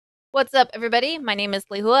What's up, everybody? My name is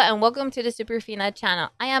Lehua, and welcome to the Superfina Channel.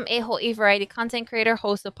 I am a whole variety content creator,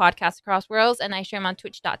 host of podcasts across worlds, and I stream on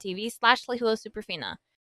twitch.tv/LehuaSuperfina.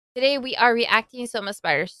 Today, we are reacting to Soma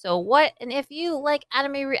Spiders. So what? And if you like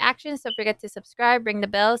anime reactions, don't forget to subscribe, ring the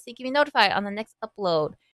bell, so you can be notified on the next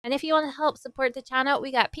upload. And if you want to help support the channel,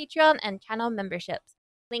 we got Patreon and channel memberships.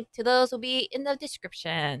 Link to those will be in the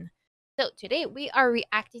description. So today, we are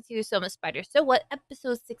reacting to Soma Spiders. So what?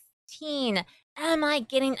 Episode 16. Am I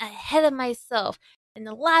getting ahead of myself? In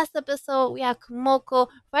the last episode, we had Kumoko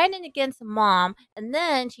fighting against Mom, and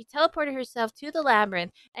then she teleported herself to the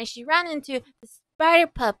labyrinth, and she ran into the spider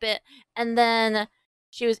puppet, and then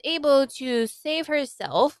she was able to save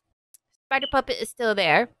herself. Spider puppet is still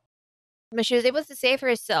there, but she was able to save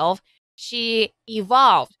herself. She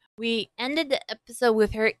evolved. We ended the episode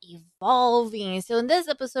with her evolving. So in this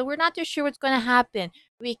episode, we're not too sure what's going to happen.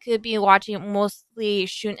 We could be watching mostly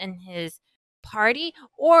Shun and his party,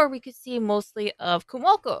 or we could see mostly of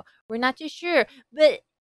Kumoko. We're not too sure, but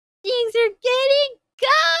things are getting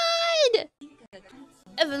good.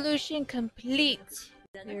 Evolution complete.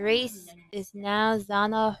 The race is now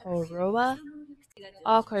Zana Horoa.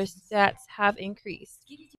 All core stats have increased.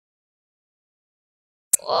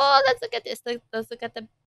 Oh, let's look at this. Let's look at the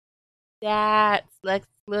stats. Let's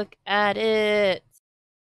look at it.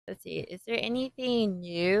 Let's see. Is there anything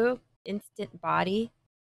new? Instant body.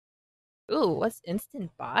 Ooh, what's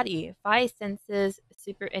instant body? 5 senses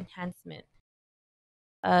super enhancement.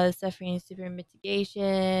 Suffering super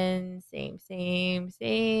mitigation. Same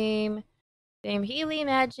healing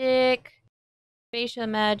magic. Facial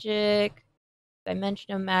magic.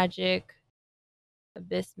 Dimensional magic.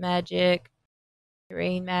 Abyss magic.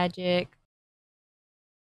 Terrain magic.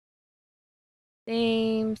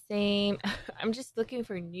 Same. I'm just looking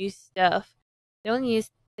for new stuff. The only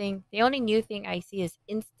new thing I see is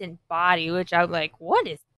instant body, which I'm like, what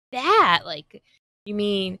is that? Like, you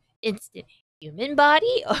mean instant human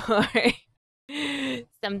body or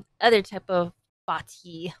some other type of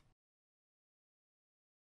body?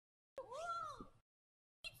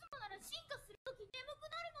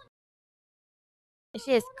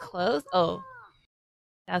 She has clothes? Oh,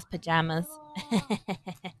 that was pajamas.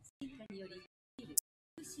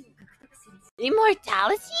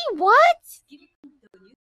 Immortality? What?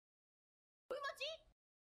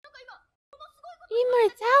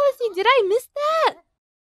 Immortality? Did I miss that?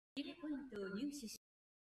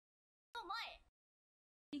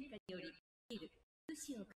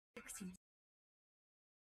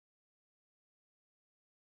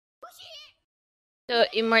 So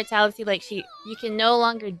immortality, like you can no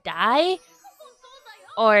longer die,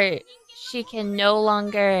 or she can no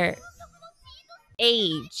longer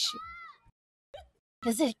age.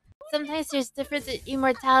 Because sometimes there's difference in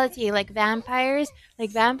immortality, like vampires. Like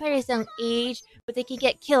vampires don't age, but they can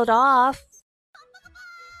get killed off.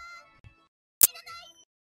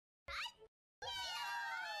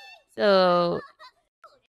 So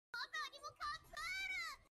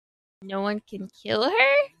no one can kill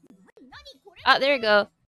her? Oh, there we go.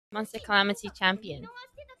 Monster Calamity Champion.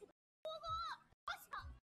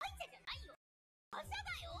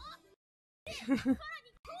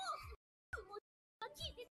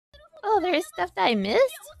 Oh, there's stuff that I missed?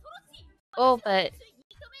 Oh, but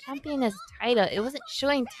Champion is title. It wasn't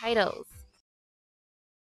showing titles.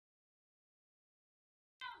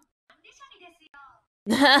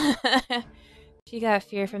 She got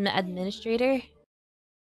fear from the administrator.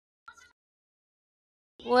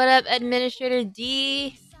 What up, Administrator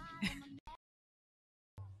D?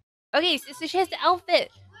 Okay, so she has the outfit.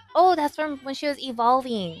 Oh, that's from when she was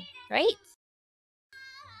evolving, right?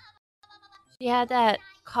 She had that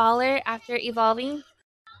collar after evolving.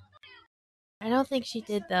 I don't think she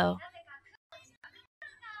did, though.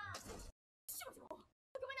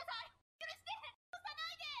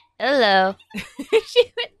 Hello.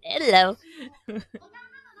 She went, hello.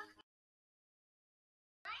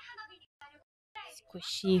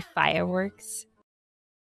 Squishy fireworks.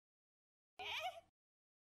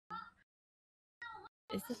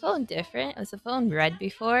 Is the phone different? Was the phone red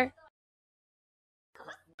before?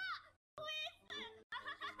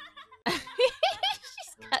 She's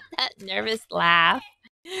got that nervous laugh.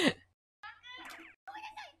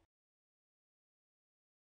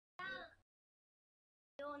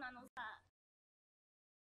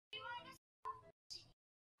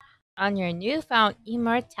 On your newfound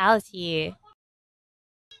immortality.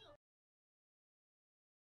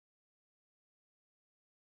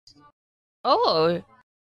 Oh,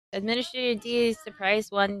 Administrator D's surprise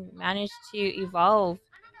one managed to evolve.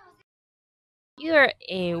 You're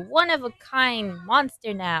a one-of-a-kind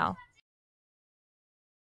monster now.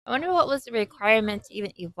 I wonder what was the requirement to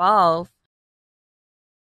even evolve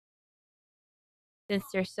since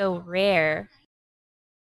they're so rare.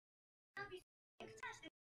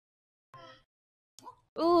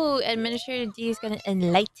 Ooh, Administrator D is gonna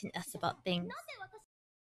enlighten us about things.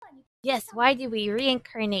 Yes, why do we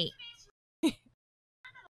reincarnate?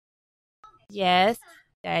 Yes,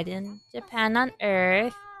 died in Japan on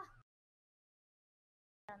Earth.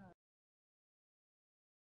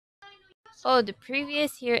 Oh, the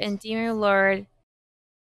previous year in Demon Lord.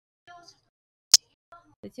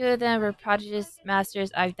 The two of them were prodigious masters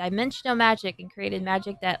of dimensional magic and created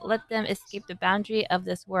magic that let them escape the boundary of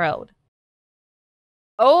this world.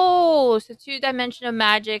 Oh, so two-dimensional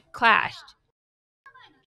magic clashed.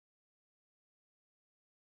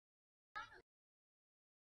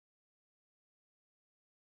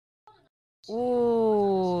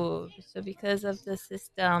 Ooh, so because of the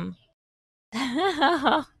system.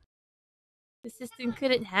 The system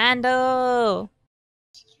couldn't handle.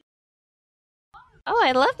 Oh,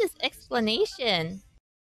 I love this explanation.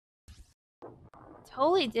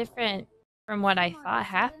 Totally different from what I thought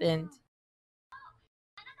happened.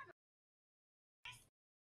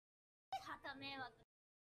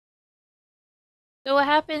 So what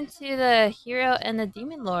happened to the hero and the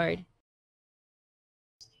demon lord?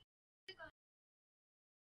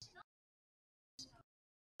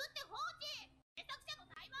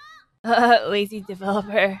 Lazy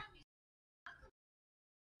developer.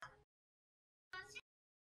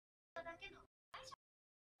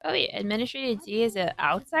 Oh wait, Administrator D is an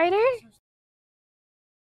outsider?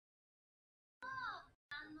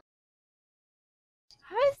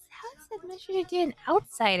 How is Administrator D an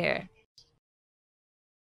outsider?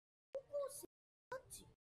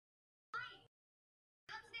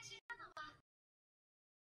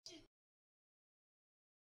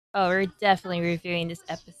 Oh, we're definitely reviewing this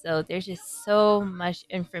episode. There's just so much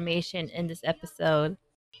information in this episode.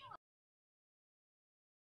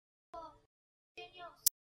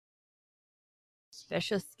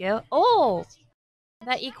 Special skill? Oh!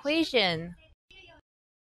 That equation.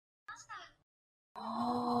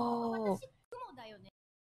 Oh.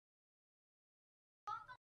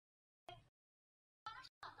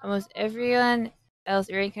 Almost everyone else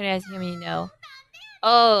reincarnated as human you know.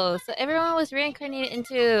 Oh, so everyone was reincarnated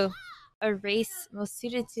into a race most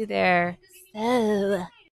suited to their so.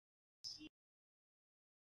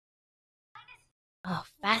 Oh,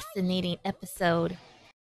 fascinating episode.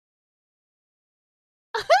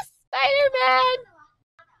 Spider-Man!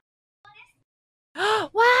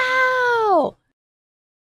 Wow!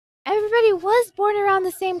 Everybody was born around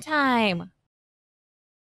the same time.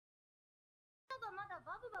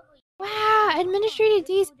 Wow, Administrator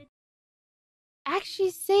D's actually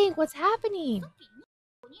saying what's happening.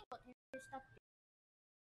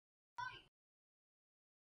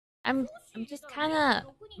 I'm just kind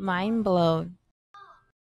of mind blown.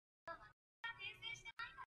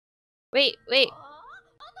 Wait. Wait.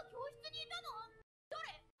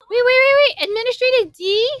 Administrator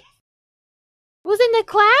D was in the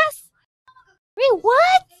class? Wait,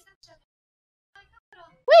 what?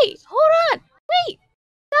 Wait, hold on. Wait.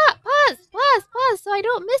 Stop. Pause. So I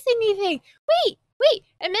don't miss anything. Wait.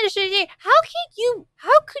 Administrator D, how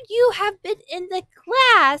could you have been in the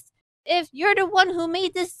class if you're the one who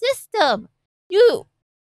made the system? You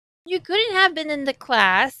couldn't have been in the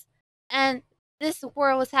class and this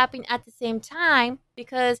world was happening at the same time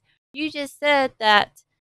because you just said that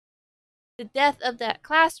the death of that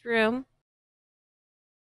classroom,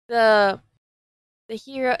 the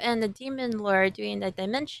hero and the demon lord doing the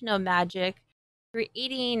dimensional magic,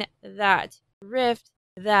 creating that rift,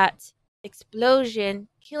 that explosion,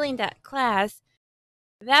 killing that class,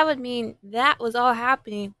 that would mean that was all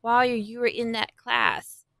happening while you were in that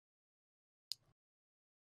class.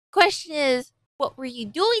 Question is, what were you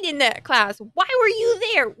doing in that class? Why were you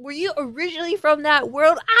there? Were you originally from that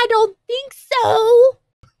world? I don't think so.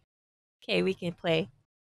 Okay, we can play.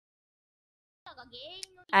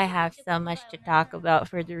 I have so much to talk about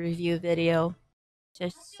for the review video.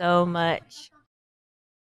 Just so much.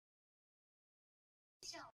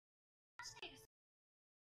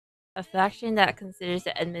 A faction that considers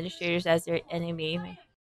the administrators as their enemy. My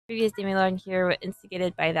previous demon lord and hero were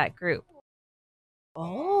instigated by that group.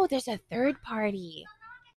 Oh, there's a third party.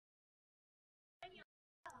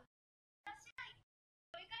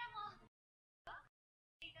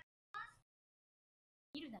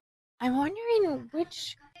 I'm wondering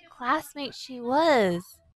which classmate she was.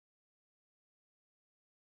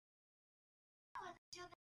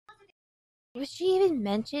 Was she even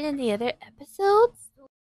mentioned in the other episodes?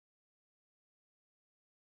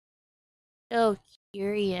 So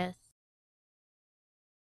curious.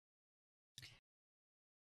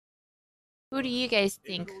 Who do you guys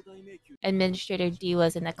think Administrator D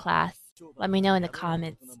was in the class? Let me know in the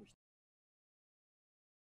comments.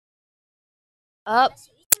 Oh,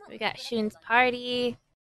 we got Shun's party.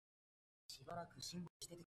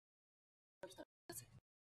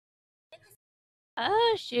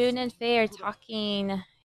 Oh, Shun and Faye are talking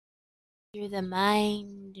through the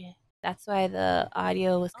mind. That's why the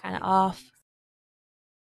audio was kind of off.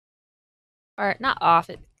 Or not off,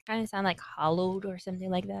 it kind of sounded like hollowed or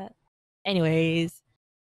something like that. Anyways.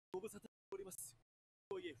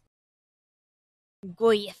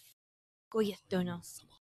 Goyef. Goyef dono.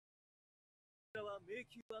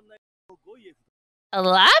 A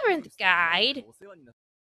labyrinth guide?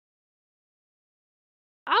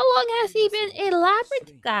 How long has he been a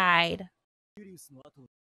labyrinth guide?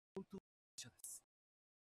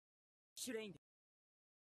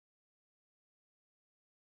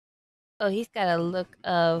 Oh, he's got a look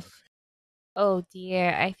of, oh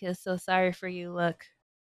dear, I feel so sorry for you look.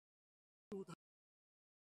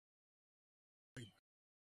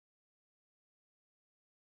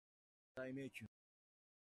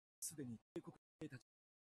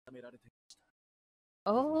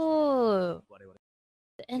 Oh,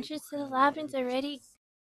 the entrance to the labyrinth's already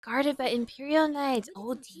guarded by Imperial Knights.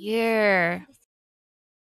 Oh dear.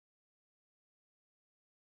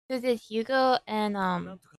 So did Hugo and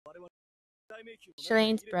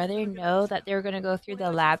Shalane's brother know that they were going to go through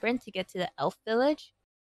the labyrinth to get to the elf village?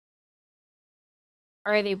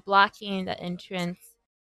 Or are they blocking the entrance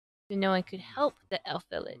so no one could help the elf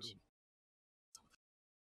village?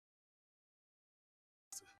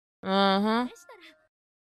 Uh-huh.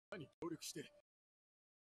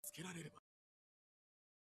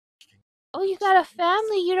 Oh, you got a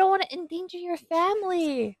family. You don't want to endanger your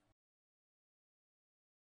family.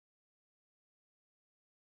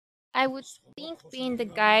 I would think being the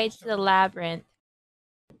guide to the labyrinth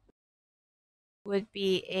would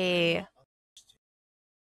be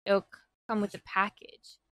it'll come with a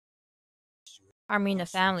package. Harming the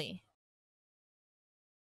family.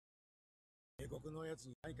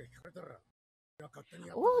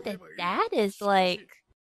 Oh, the dad is like,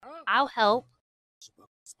 I'll help.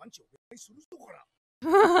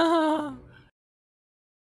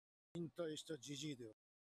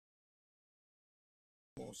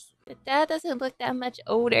 The dad doesn't look that much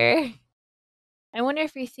older. I wonder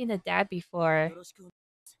if we've seen the dad before.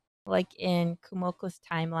 Like in Kumoko's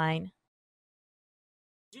timeline.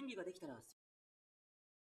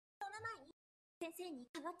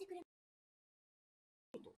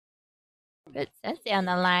 Put Sensei on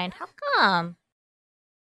the line. How come?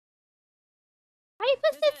 Why you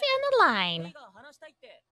put Sensei on the line?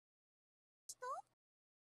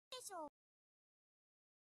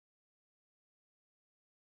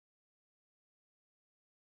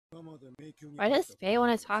 Why does Faye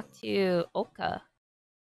want to talk to Oka?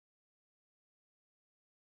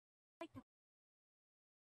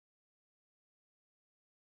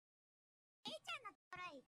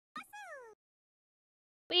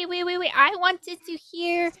 Wait. I wanted to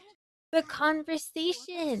hear the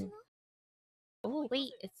conversation. Oh,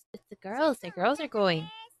 wait. It's the girls. The girls are going.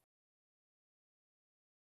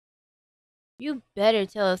 You better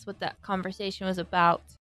tell us what that conversation was about.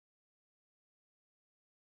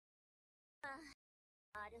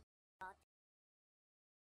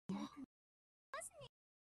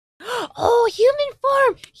 Oh, human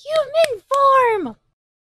form! Human form!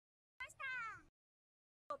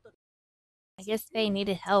 I guess Faye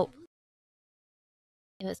needed help.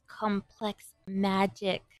 It was complex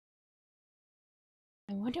magic.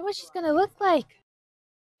 I wonder what she's gonna look like.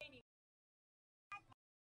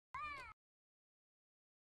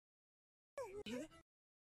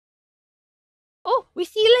 Oh, we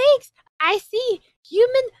see legs! I see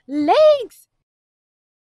human legs!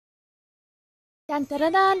 Dun dun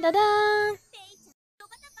dun dun dun dun!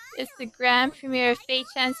 It's the grand premiere of Faye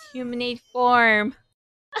Chan's humanoid form.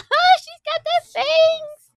 She's got the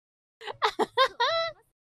fangs!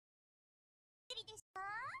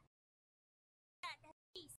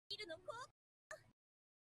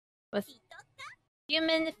 With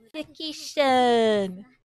humanification.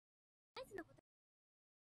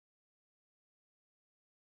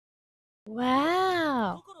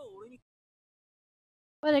 Wow.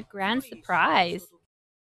 What a grand surprise.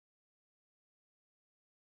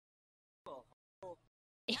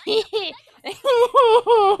 He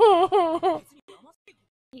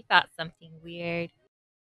thought something weird.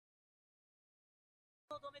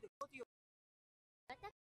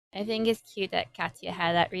 I think it's cute that Katya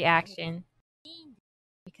had that reaction.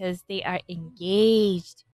 Because they are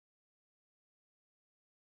engaged.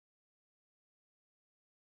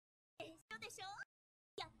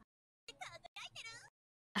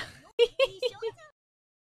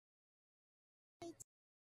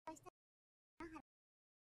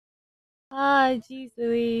 Ah, jeez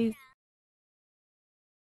Louise.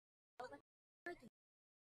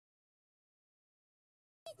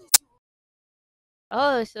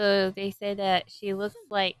 Oh, so they say that she looks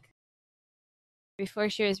like before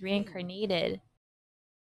she was reincarnated.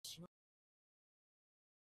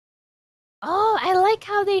 Oh, I like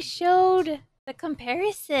how they showed the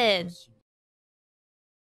comparison.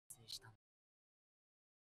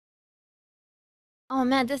 Oh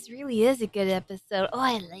man, this really is a good episode. Oh,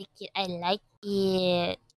 I like it. I like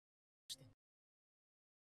it.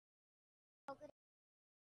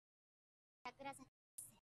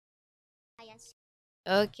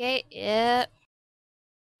 Okay, yeah.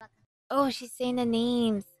 Oh, she's saying the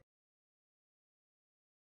names.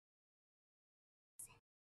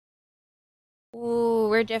 Ooh,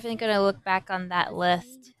 we're definitely gonna look back on that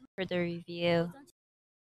list for the review.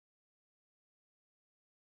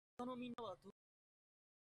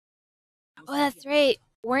 Oh, that's right.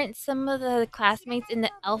 Weren't some of the classmates in the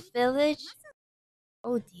elf village?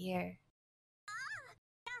 Oh dear.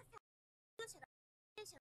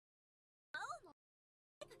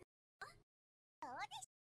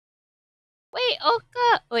 Wait,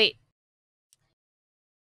 Oka. Wait.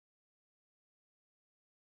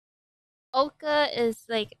 Oka is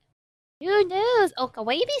like, who knows? Oka,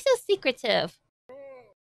 why you be so secretive?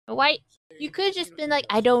 Why? You could have just been like,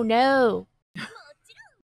 I don't know.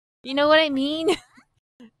 You know what I mean?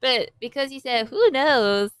 But because you said, who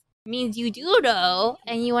knows, means you do know,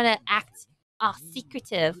 and you want to act all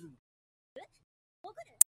secretive.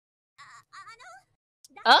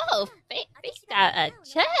 Oh, face got a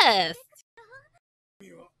chest.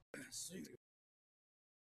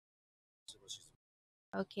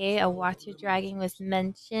 Okay, a water dragon was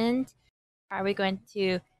mentioned. Are we going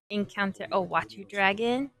to encounter a water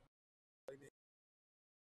dragon?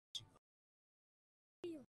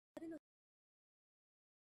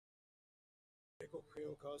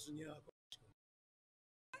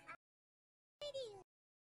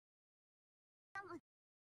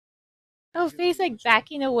 Oh, Faye's like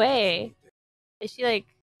backing away. Is she like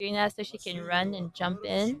doing that so she can run and jump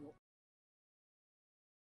in?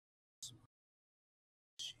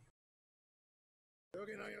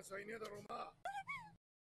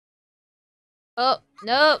 Oh,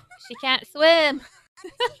 nope, she can't swim.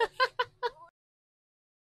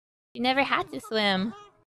 She never had to swim.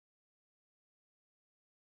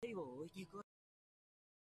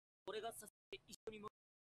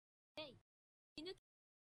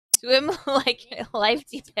 Swim like life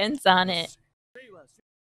depends on it.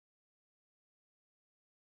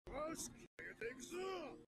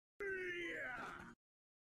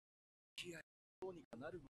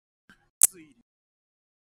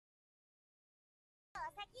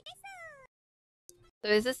 So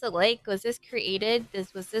is this a lake? Was this created?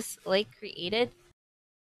 Was this lake created?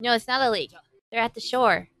 No, it's not a lake. They're at the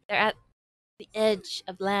shore. They're at the edge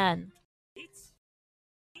of land.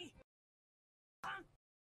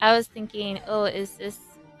 I was thinking, oh, is this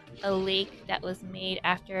a lake that was made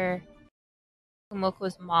after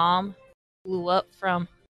Kumoko's mom blew up from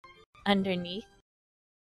underneath?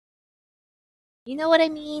 You know what I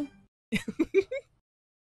mean?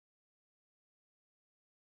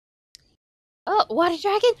 Oh, water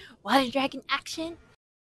dragon! Water dragon action!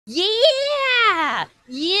 Yeah!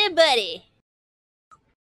 Yeah, buddy!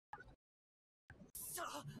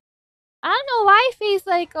 I don't know why Faye's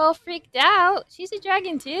like all freaked out. She's a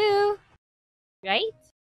dragon too. Right?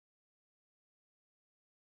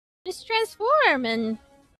 Just transform and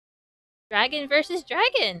dragon versus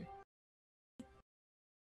dragon.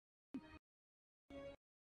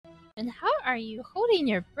 And how are you holding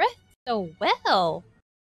your breath so well?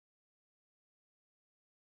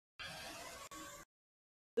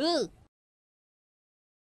 Ooh.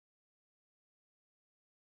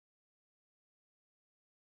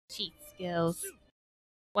 Cheat skills.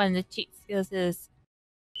 One of the cheat skills is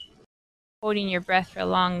holding your breath for a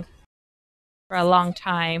long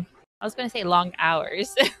time. I was gonna say long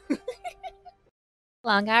hours.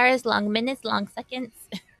 Long hours, long minutes, long seconds.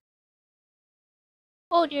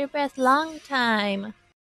 Hold your breath long time.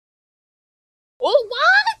 Oh,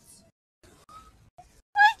 what?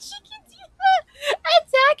 What? She can do that?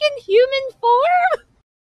 Attack in human form?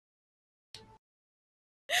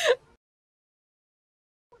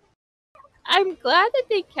 I'm glad that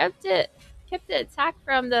they kept the attack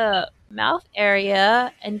from the mouth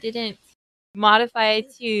area and didn't modify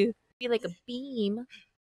it to be like a beam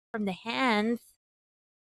from the hands.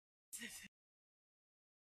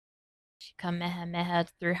 She kamehameha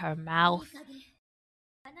through her mouth.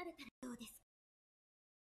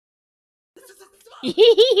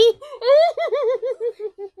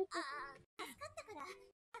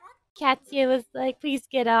 Katya was like, please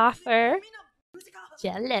get off her.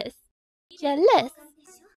 Jealous. Jealous.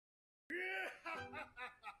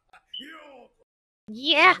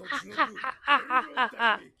 Yeah.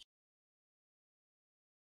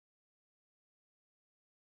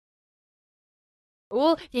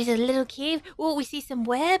 Oh, there's a little cave. Oh, we see some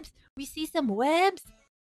webs. We see some webs.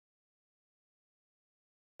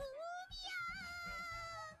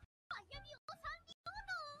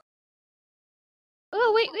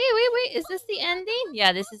 Oh, wait. Is this the ending?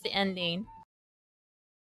 Yeah, this is the ending.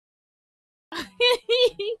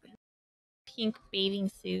 Pink bathing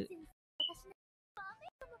suit.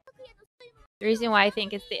 The reason why I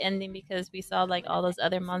think it's the ending because we saw like all those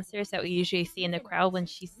other monsters that we usually see in the crowd when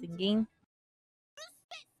she's singing.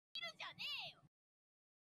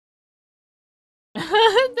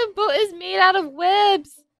 The boat is made out of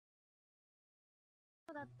webs.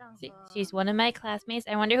 She's one of my classmates.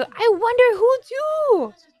 I wonder who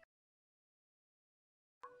too.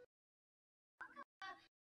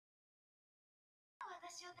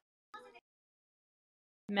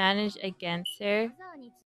 Manage against her.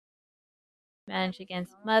 Manage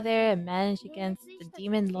against Mother and manage against the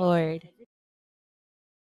Demon Lord.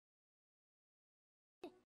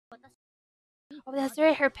 Oh, that's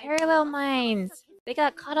right. Her parallel minds. They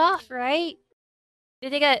got cut off, right?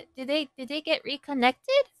 Did they get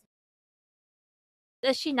reconnected?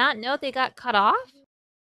 Does she not know they got cut off?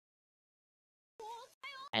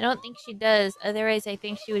 I don't think she does. Otherwise, I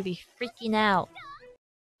think she would be freaking out.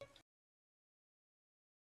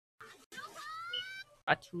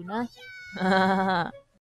 A tuna?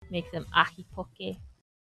 Make them ahipoke.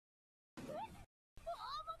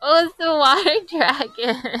 Oh, it's the water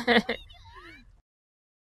dragon.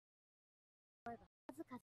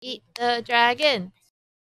 Eat the dragon.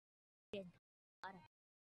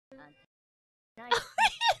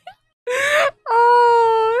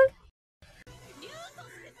 Oh.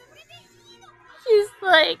 She's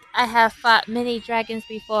like, I have fought many dragons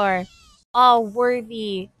before. All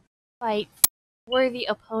worthy fights, worthy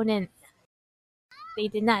opponents. They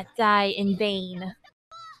did not die in vain.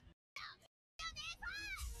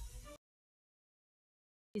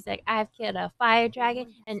 She's like, I've killed a fire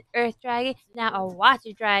dragon, an earth dragon, now a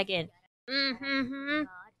water dragon.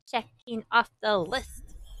 Checking off the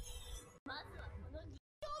list.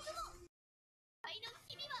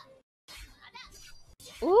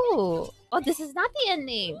 Ooh. Oh, this is not the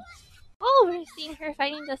ending. Oh, we're seeing her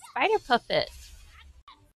fighting the spider puppet.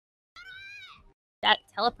 That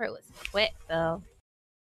teleport was quick, though.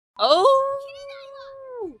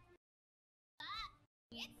 Oh!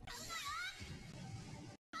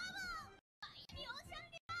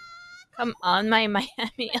 Come on, my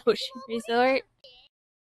Miami Ocean Resort.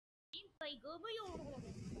 She's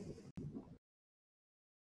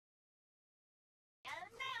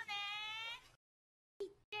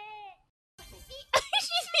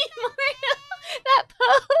Immortal. That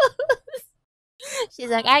pose. She's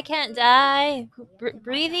like, I can't die.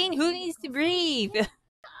 Breathing? Who needs to breathe?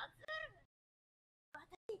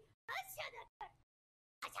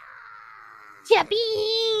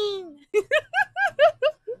 Chapping!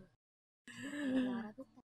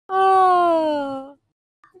 Oh.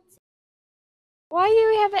 Why do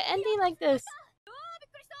we have an ending like this?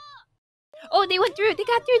 Oh, they went through. They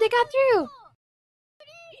got through.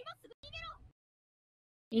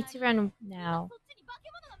 Need to run now.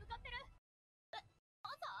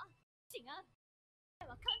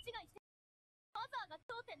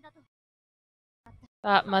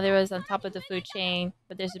 Thought Mother was on top of the food chain,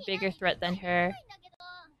 but there's a bigger threat than her.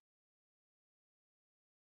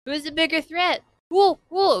 Who's the bigger threat?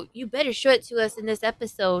 Whoa, you better show it to us in this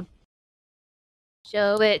episode.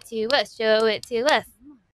 Show it to us.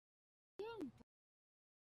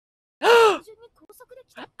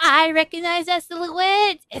 I recognize that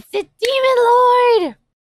silhouette. It's the Demon Lord.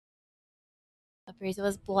 Appraisal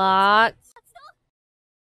was blocked.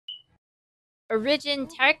 Origin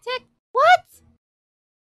Tarctic? What?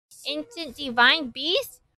 Ancient Divine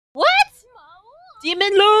Beast? What?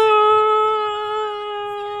 Demon Lord!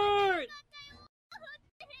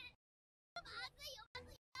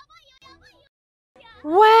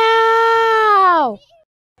 Wow!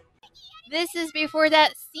 This is before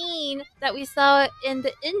that scene that we saw in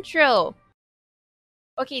the intro.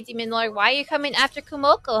 Okay, Demon Lord, why are you coming after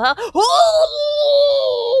Kumoko, huh?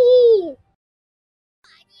 Oh!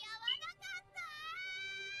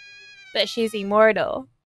 But she's immortal.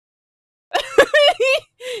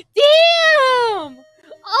 Damn!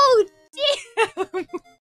 Oh, damn!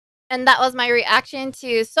 And that was my reaction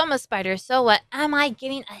to Soma Spider. So what? Am I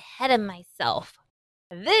getting ahead of myself?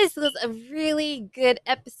 This was a really good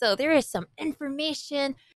episode. There is some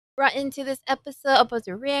information brought into this episode about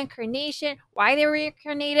the reincarnation, why they were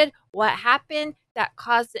reincarnated, what happened that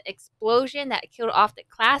caused the explosion that killed off the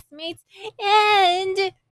classmates, and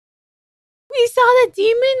we saw the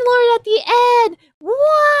Demon Lord at the end.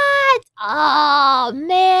 What? Oh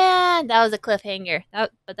man, that was a cliffhanger.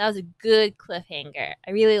 But that was a good cliffhanger.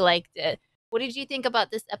 I really liked it. What did you think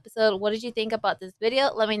about this episode? What did you think about this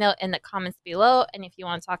video? Let me know in the comments below. And if you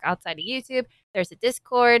want to talk outside of YouTube, there's a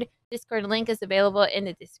Discord. Discord link is available in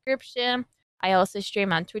the description. I also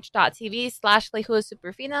stream on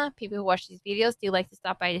twitch.tv/LehuaSuperfina. People who watch these videos do like to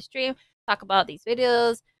stop by the stream, talk about these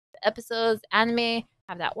videos, the episodes, anime,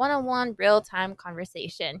 have that one-on-one real-time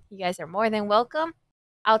conversation. You guys are more than welcome.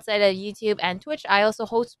 Outside of YouTube and Twitch, I also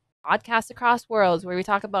host podcasts across worlds where we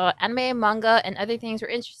talk about anime, manga, and other things we're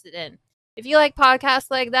interested in. If you like podcasts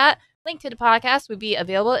like that, link to the podcast would be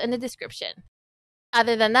available in the description.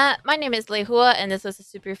 Other than that, my name is Lehua, and this was the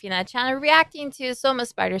Superfina Channel reacting to Soma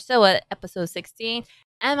Spider Soa episode 16.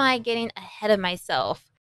 Am I getting ahead of myself?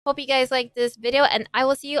 Hope you guys like this video, and I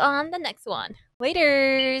will see you on the next one.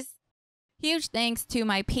 Laters! Huge thanks to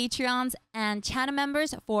my Patreons and channel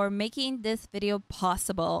members for making this video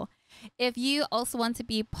possible. If you also want to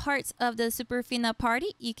be part of the Superfina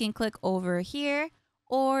party, you can click over here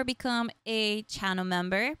or become a channel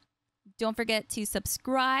member. Don't forget to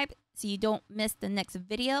subscribe so you don't miss the next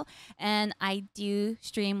video. And I do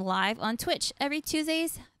stream live on Twitch every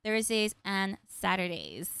Tuesdays, Thursdays, and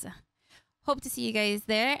Saturdays. Hope to see you guys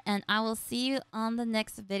there, and I will see you on the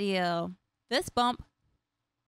next video. Fist bump.